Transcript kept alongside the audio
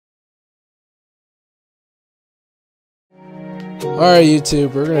Alright,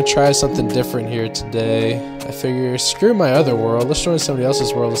 YouTube, we're gonna try something different here today. I figure, screw my other world, let's join somebody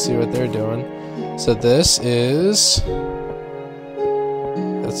else's world and see what they're doing. So this is...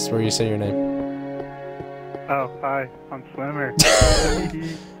 That's where you say your name. Oh, hi, I'm Swimmer.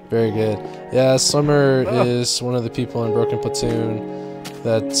 Very good. Yeah, Swimmer is one of the people in Broken Platoon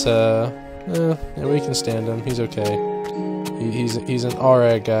that, yeah, we can stand him. He's okay. He's an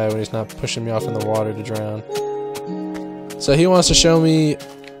alright guy when he's not pushing me off in the water to drown. So he wants to show me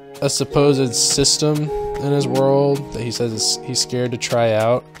a supposed system in his world that he says he's scared to try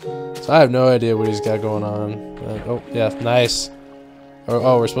out. So I have no idea what he's got going on. Oh, yeah, nice.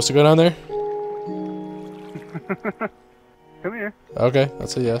 Oh, we're supposed to go down there? Come here. Okay,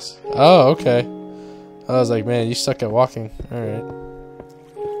 that's a yes. Oh, okay. I was like, man, you suck at walking. Alright.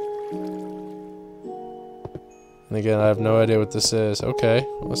 And again, I have no idea what this is. Okay,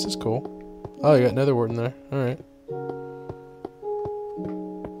 well, this is cool. Oh, you got another word in there. Alright.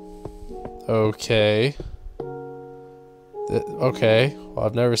 Okay. Okay. Well,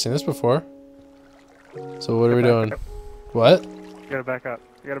 I've never seen this before. So what are we doing? What? You gotta back up.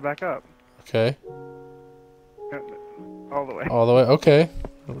 You gotta back up. Okay. All the way. All the way? Okay.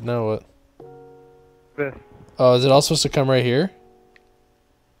 Now what? This. Oh, is it all supposed to come right here?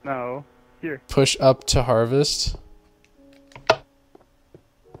 No. Here. Push up to harvest.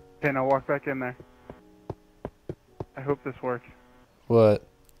 Okay, now walk back in there. I hope this works. What?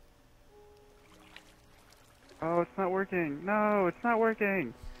 Oh, it's not working. No, it's not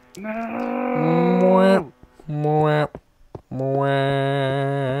working. No. Mwah. Mwah. Mwah.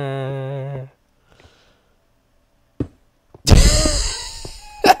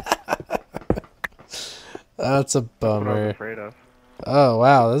 That's a bummer. That's what I was afraid of. Oh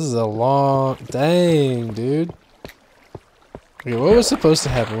wow, this is a long... Dang, dude. Okay, what was supposed to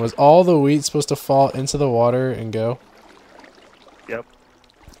happen? Was all the wheat supposed to fall into the water and go? Yep.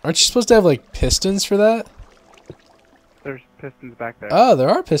 Aren't you supposed to have, like, pistons for that? There's pistons back there. Oh, there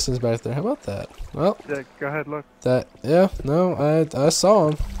are pistons back there. How about that? Well... Yeah, go ahead, look. Yeah, no, I saw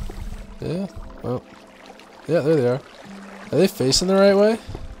them. Yeah, well... Yeah, there they are. Are they facing the right way?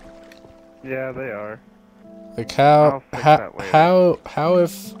 Yeah, they are. Like how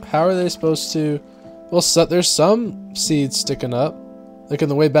are they supposed to? Well, there's some seeds sticking up, like in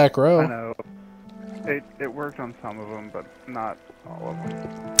the way back row. I know. It worked on some of them, but not all of them.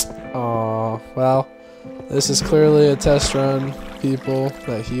 Aw, well, this is clearly a test run, people,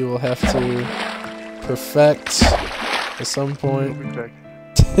 that he will have to perfect at some point. It will be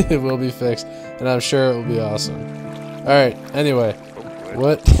fixed. It will be fixed, and I'm sure it will be awesome. All right. Anyway,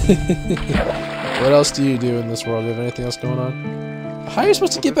 what? What else do you do in this world? Do you have anything else going on? How are you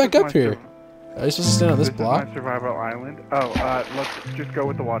supposed to get back up here? Are you supposed to stand on this block? This is my survival island. Oh, let's just go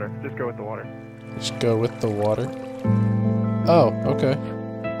with the water. Just go with the water. Just go with the water? Oh, okay.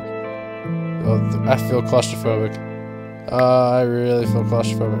 Oh, I feel claustrophobic. I really feel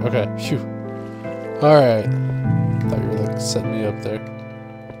claustrophobic. Okay, phew. Alright. Thought you were like setting me up there.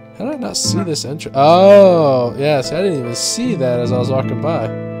 How did I not see this entrance? Oh, yeah, see, I didn't even see that as I was walking by.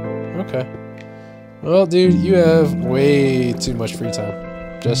 Okay. Well, dude, you have way too much free time.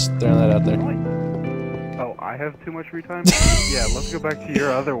 Just throwing that out there. Oh, I have too much free time? Yeah, let's go back to your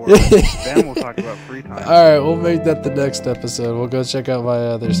other world. Then we'll talk about free time. Alright, we'll make that the next episode. We'll go check out my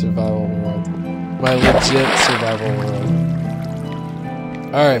other survival world. My legit survival world.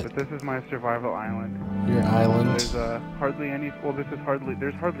 Alright. But this is my survival island. Your island? There's hardly any... Well, there's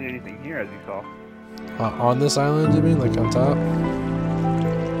hardly anything here, as you saw. On this island, you mean? Like on top?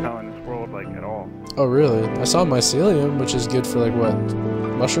 No, in this world, like, at all. Oh, really? I saw mycelium, which is good for, like, what?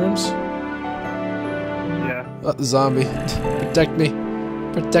 Mushrooms? Yeah. Oh, zombie. Protect me.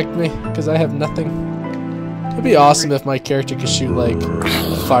 Protect me, because I have nothing. It'd be awesome if my character could shoot, like,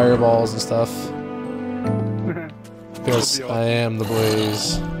 fireballs and stuff. Because I am the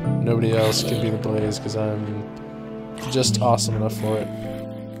Blaze. Nobody else can be the Blaze, because I'm just awesome enough for it.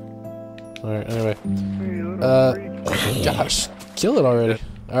 Alright, anyway. Gosh, kill it already.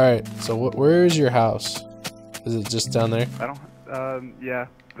 Alright, so where's your house? Is it just down there? I don't... yeah,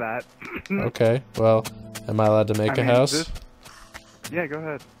 that. Okay, well, am I allowed to make a house? Yeah, go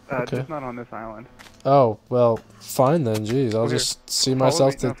ahead. Okay. Just not on this island. Oh, well, fine then, jeez. I'll just see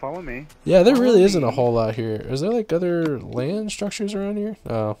myself to... No, follow me. Yeah, there really isn't a whole lot here. Is there, like, other land structures around here?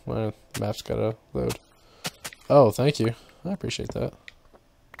 Oh, my map's gotta load. Oh, thank you. I appreciate that.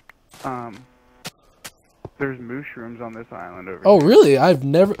 There's mushrooms on this island over Oh, here. really? I've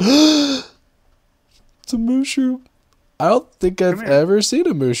never... It's a mushroom. I don't think I've ever seen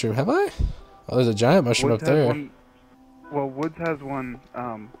a mushroom, have I? Oh, there's a giant mushroom up there. Well, Woods has one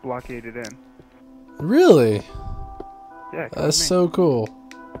blockaded in. Really? Yeah, come That's with me. so cool.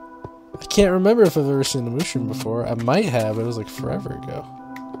 I can't remember if I've ever seen the mushroom before. I might have, but it was like forever ago.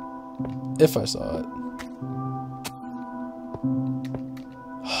 If I saw it.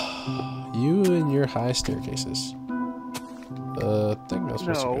 You and your high staircases. I think I'm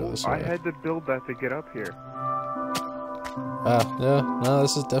supposed to go No, this I way. had to build that to get up here. Ah, yeah. No,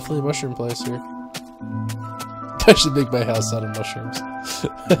 this is definitely a mushroom place here. I should make my house out of mushrooms.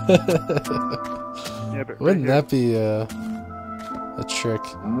 Yeah, but Wouldn't right that be a trick?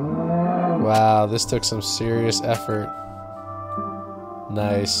 Wow, this took some serious effort.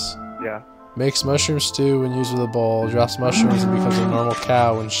 Nice. here. Yeah. Makes mushroom stew when used with a bowl. Drops mushrooms and becomes a normal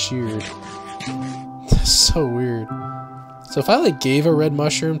cow when sheared. That's so weird. So if I like gave a red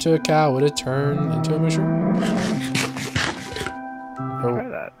mushroom to a cow, would it turn into a mushroom? Try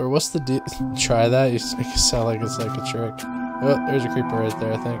that. Or what's the deal? Try that? You make it sound like it's like a trick. Oh, there's a creeper right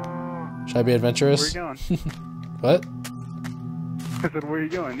there, I think. Should I be adventurous? Where are you going? What? I said, where are you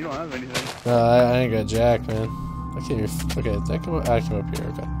going? You don't have anything. I ain't got jack, man. I can't even. Okay, did I come up? I came up here.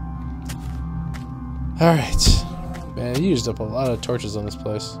 Okay. Alright. Man, you used up a lot of torches on this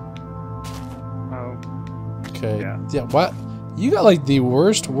place. Oh. Okay. Yeah. What? You got like the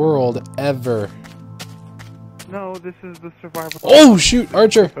worst world ever. No, this is the survival. Oh, shoot!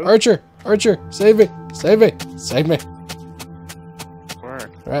 Archer! Archer! Archer! Save me! Save me! Save me! Where?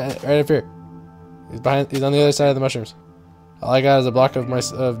 Right up here. He's behind. He's on the other side of the mushrooms. All I got is a block of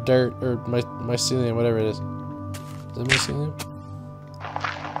dirt or mycelium, whatever it is. Is it mycelium?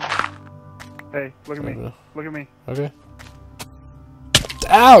 Hey, look at I don't me. know. Look at me. Okay.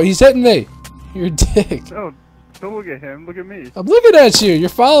 Ow! He's hitting me. You're a dick. No, don't look at him. Look at me. I'm looking at you. You're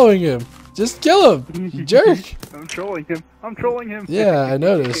following him. Just kill him, you jerk. I'm trolling him. I'm trolling him. Yeah, I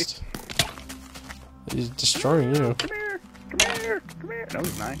noticed. He's destroying you. Come here. Come here. Come here. No,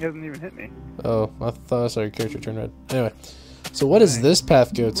 he's not. He hasn't even hit me. Oh, I thought I saw your character turn red. Anyway, so what does this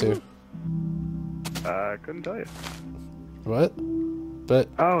path go to? I couldn't tell you. What? But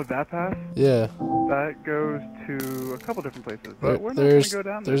Oh, that path? yeah, That goes to a couple different places, but we're not going there's to go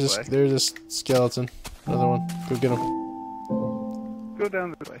down there's this a way. there's a skeleton. Another one. Go get him. Go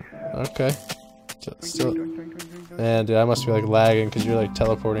down this way. Okay. Still, Doink, doink, doink, doink, doink. man, dude, I must be like lagging because you're like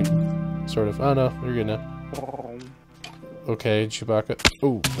teleporting, sort of. Oh no, you're good now. Okay, Chewbacca.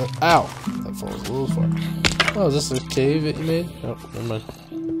 Oh, ow! That falls a little far. Oh, is this a cave that you made? Oh, never mind.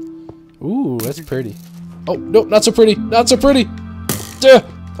 Ooh, that's pretty. Oh no, not so pretty. Not so pretty. Duh!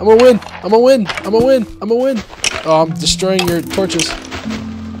 I'm gonna win. I'm gonna win. I'm gonna win. I'm gonna win. Oh, I'm destroying your torches.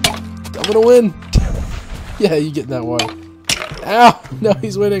 I'm gonna win. Yeah, you get in that water. Ow! No,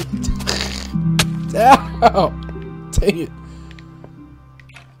 he's winning. Ow! Dang it.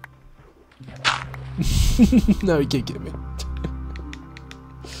 No, he can't get me.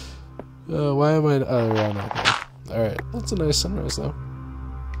 Why am I? Oh, yeah, no. Alright, that's a nice sunrise, though.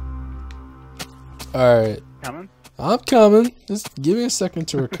 Alright. Coming? I'm coming. Just give me a second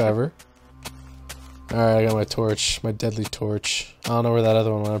to recover. Alright, I got my torch. My deadly torch. I don't know where that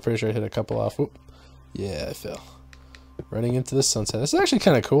other one went. I'm pretty sure I hit a couple off. Whoop. Yeah, I fell. Running into the sunset. This is actually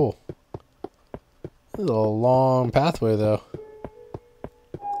kind of cool. This is a long pathway, though.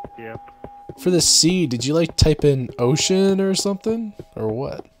 Yep. For the seed, did you like type in ocean or something? Or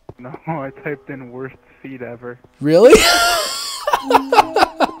what? No, I typed in worst seed ever. Really?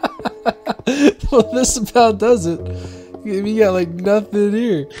 Well, this about does it. You got like nothing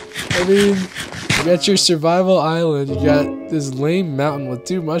here. I mean, you got your survival island, you got this lame mountain with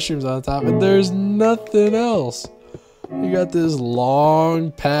 2 mushrooms on top, and there's nothing else. You got this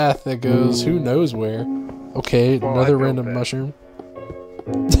long path that goes who knows where. Okay, Well, another I built random it. mushroom.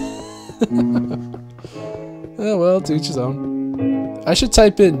 Oh well, to each his own. I should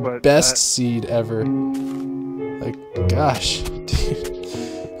type in But best that- seed ever. Like, gosh, dude.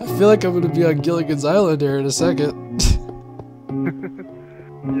 I feel like I'm gonna be on Gilligan's Island here in a second.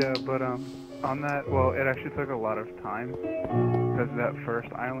 Yeah, but on that, well, it actually took a lot of time because that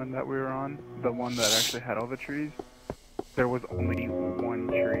first island that we were on, the one that actually had all the trees, there was only 1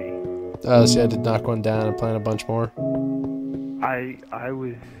 tree. Oh, so you had to knock one down and plant a bunch more. I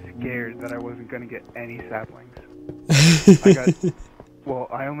was scared that I wasn't gonna get any saplings.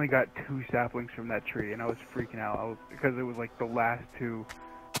 I only got 2 saplings from that tree, and I was freaking out. Because it was like the last 2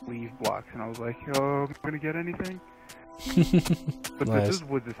 leaf blocks, and I was like, "Oh, I'm gonna get anything." But Nice. this is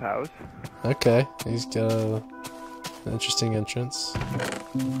Woods' house. Okay, he's got an interesting entrance.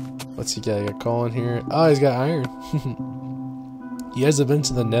 What's he got? He got coal in here. Oh, he's got iron. You guys have been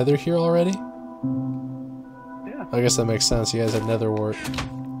to the Nether here already? Yeah, I guess that makes sense. You guys have Nether wart.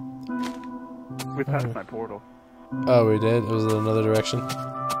 we passed my portal. Oh, we did. It was in another direction.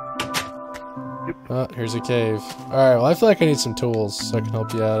 Oh, here's a cave. Alright, well I feel like I need some tools so I can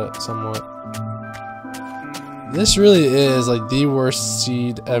help you out somewhat. This really is like the worst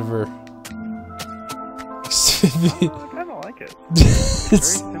seed ever. I kind of like it.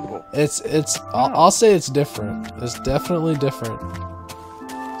 It's very simple. I'll say it's different. It's definitely different.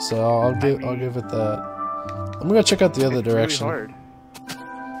 So I'll give it that. I'm gonna check out the other direction. Really hard.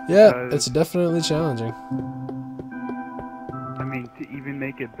 Yeah, it's definitely challenging. I mean, to even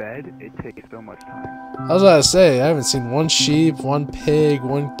make a bed, it takes so much time. I was about to say, I haven't seen one sheep, one pig,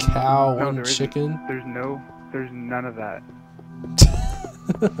 one cow, one chicken. There's none of that.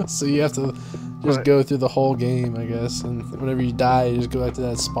 So you have to just go through the whole game, I guess, and whenever you die, you just go back to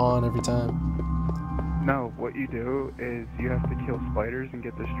that spawn every time. No, what you do is you have to kill spiders and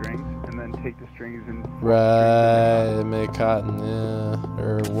get the strings, and then take the strings and... Right, make cotton, yeah,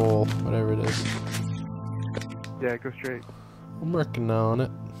 or wool, whatever it is. Yeah, go straight. I'm working on it.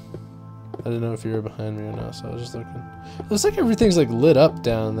 I didn't know if you were behind me or not, so I was just looking. It looks like everything's like lit up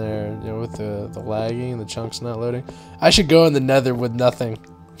down there, you know, with the lagging and the chunks not loading. I should go in the nether with nothing.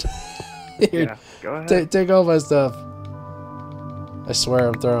 Here, yeah, go ahead. Take all my stuff. I swear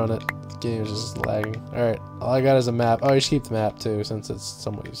I'm throwing it. The game is just lagging. Alright, all I got is a map. Oh, you should keep the map too, since it's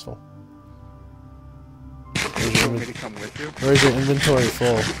somewhat useful. You want me to come with you? Where's your inventory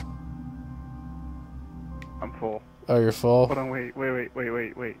full? I'm full. Oh, you're full? Hold on, wait.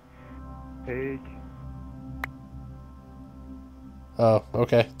 Take. Oh,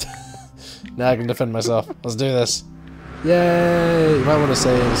 okay. Now I can defend myself. Let's do this. Yay! You might want to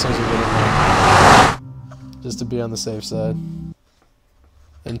save as soon as we get in there. Just to be on the safe side.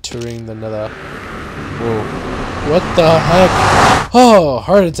 Entering the nether. Whoa. What the heck? Oh,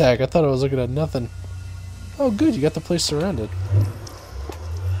 heart attack. I thought I was looking at nothing. Oh, good. You got the place surrounded.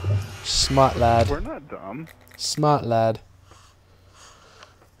 Smart lad. We're not dumb. Smart lad.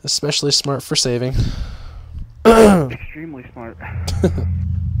 Especially smart for saving. Extremely smart.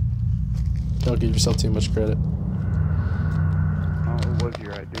 Don't give yourself too much credit. Oh, it was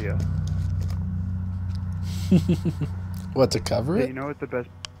your idea. What, to cover Yeah, it? you know what the best...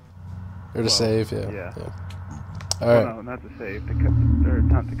 Or to save, yeah. Yeah. Alright. No, not to save. Or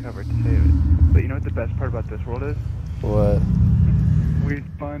not to cover, to save it. But you know what the best part about this world is? What? We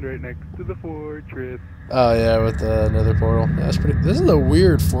spawned right next to the fortress. Oh yeah, with the nether portal. Yeah, that's pretty. This is a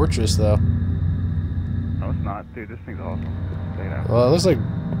weird fortress, though. No, it's not. Dude, this thing's awesome. Check it out. Well, it looks like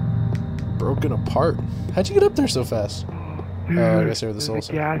broken apart. How'd you get up there so fast? Dude, Oh, I guess they were the soul there's a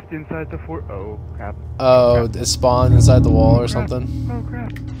side. ghast inside the fort. Oh, crap. Oh, it spawned inside the wall or something? Oh,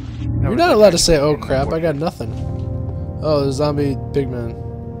 crap. You're not allowed to say, oh crap, I got nothing. Oh, the zombie pigman.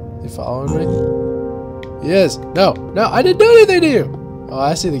 You following me? He is. No, I didn't do anything to you! Oh,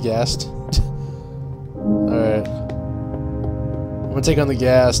 I see the ghast. Alright. I'm gonna take on the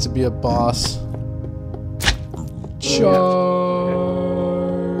ghast to be a boss. Charge!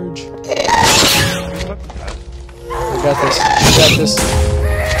 I got this.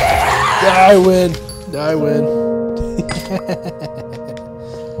 I win.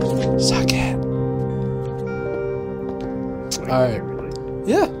 Suck it. Alright.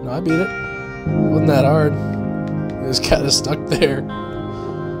 Yeah, no, I beat it. Wasn't that hard. It was kind of stuck there.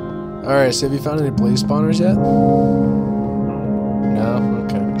 Alright, so have you found any blaze spawners yet? No?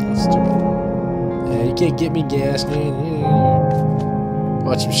 Okay, that's too bad. Yeah, you can't get me gas, man.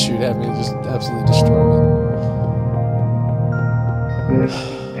 Watch him shoot at me and just absolutely destroy me.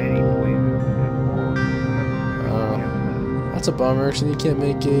 That's a bummer, so you can't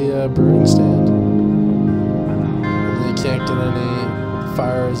make a brewing stand. And then you can't get any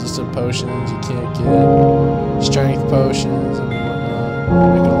fire-resistant potions, you can't get strength potions and whatnot.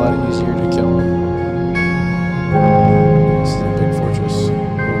 Make it a lot easier to kill them. This is a big fortress.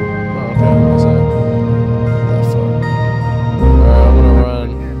 Oh, okay, what's that? That far. Alright, I'm gonna run.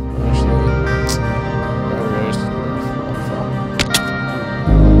 Actually, there it goes.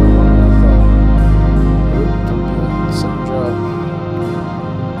 Don't do it. Sudden drop.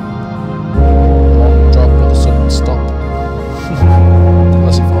 Drop with a sudden stop.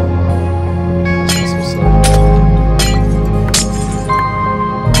 Unless you fall in lava. That's not supposed to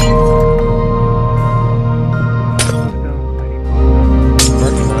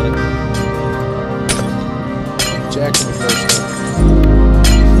working on it. Jack in the glowstone.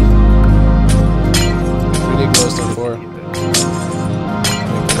 We need glowstone for it.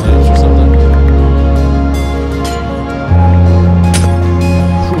 Make flames or something.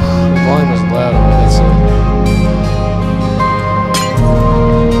 Whew, the volume was loud on that side.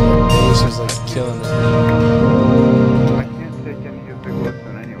 This is like killing it. I can't take any of the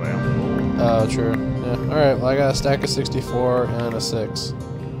glowstone anyway. I'm full. Oh, true. Yeah. Alright, well I got a stack of 64 and a 6.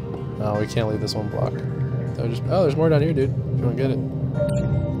 No, we can't leave this one block. Oh, there's more down here, dude. If you want to get it.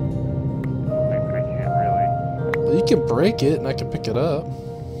 I can't really. Well, you can break it, and I can pick it up.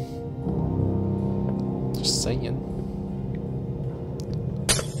 Just saying.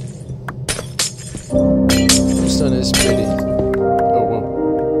 Bluestone is pretty. Oh,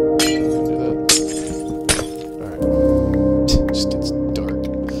 whoa. Can't do that. Alright. Just gets dark.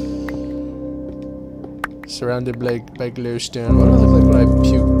 Surrounded by glowstone. What do I look like when I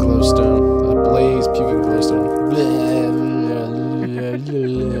puke glowstone? A blaze puking glowstone.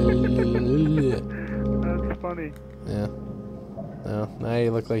 That's funny. Yeah. No, now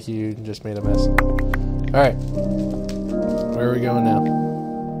you look like you just made a mess. Alright. Where are we going now?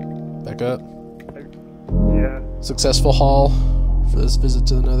 Back up? Yeah, Successful haul for this visit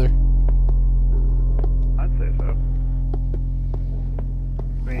to the Nether. I'd say so.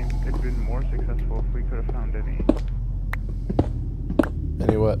 I mean, it'd been more successful if we could have found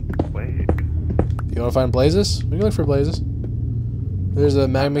Any what? blade. You want to find blazes? We can look for blazes. There's a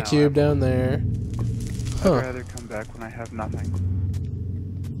magma now, cube down there. I'd rather come back when I have nothing.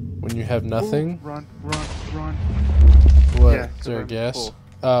 When you have nothing? Ooh, run. What? Yeah, Is there a I'm gas? full.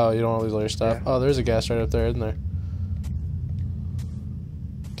 Oh, you don't want to lose all your stuff? Yeah. Oh, there's a gas right up there, isn't there?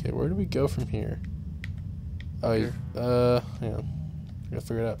 Okay, where do we go from here? Oh, Here. hang on. I gotta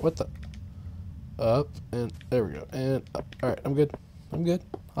figure it out. What the? Up, and there we go. And up. Alright, I'm good. I'm good.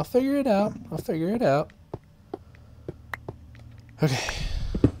 I'll figure it out. I'll figure it out. Okay.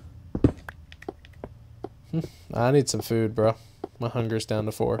 I need some food, bro. My hunger's down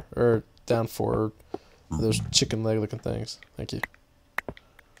to 4. Or down 4. Those chicken leg looking things. Thank you.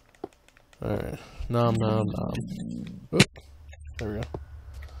 Alright. Nom nom nom. Oop. There we go.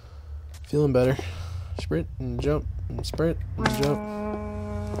 Feeling better. Sprint and jump and sprint and jump.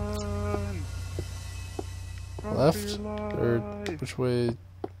 Left? Or which way?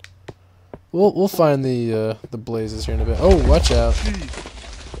 We'll find the blazes here in a bit. Oh, watch out.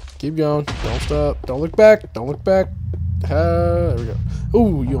 Keep going. Don't stop. Don't look back. Don't look back. There we go.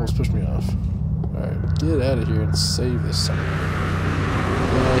 Oh, you almost pushed me off. Alright, get out of here and save this sucker.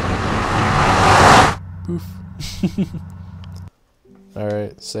 Poof.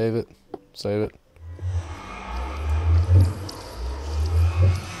 Alright, save it. Save it.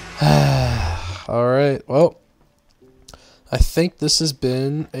 Alright, well, I think this has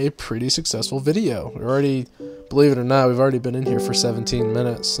been a pretty successful video. We're already, believe it or not, we've already been in here for 17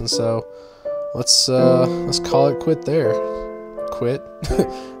 minutes, and so let's call it quit there. Quit?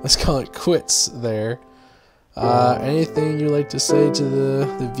 Let's call it quits there. Anything you'd like to say to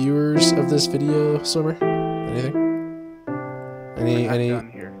the viewers of this video, Swimmer? Anything?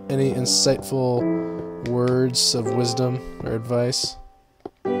 Any insightful words of wisdom or advice?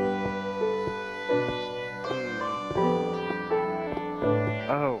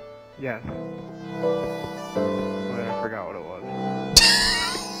 Oh, yes. Wait, I forgot what it was.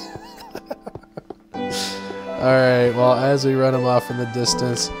 Alright, well, as we run them off in the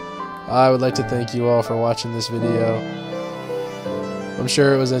distance, I would like to thank you all for watching this video. I'm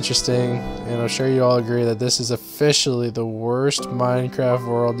sure it was interesting, and I'm sure you all agree that this is officially the worst Minecraft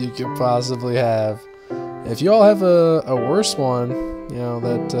world you could possibly have. If you all have a worse one, you know,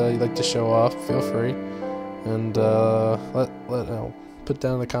 that you'd like to show off, feel free. And put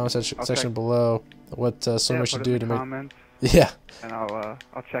down in the comment section below what Swimmer should do to make. Comments, yeah. and I'll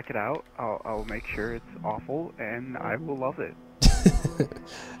check it out. I'll make sure it's awful, and I will love it.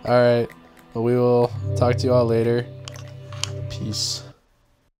 Alright. Well, we will talk to you all later. Peace.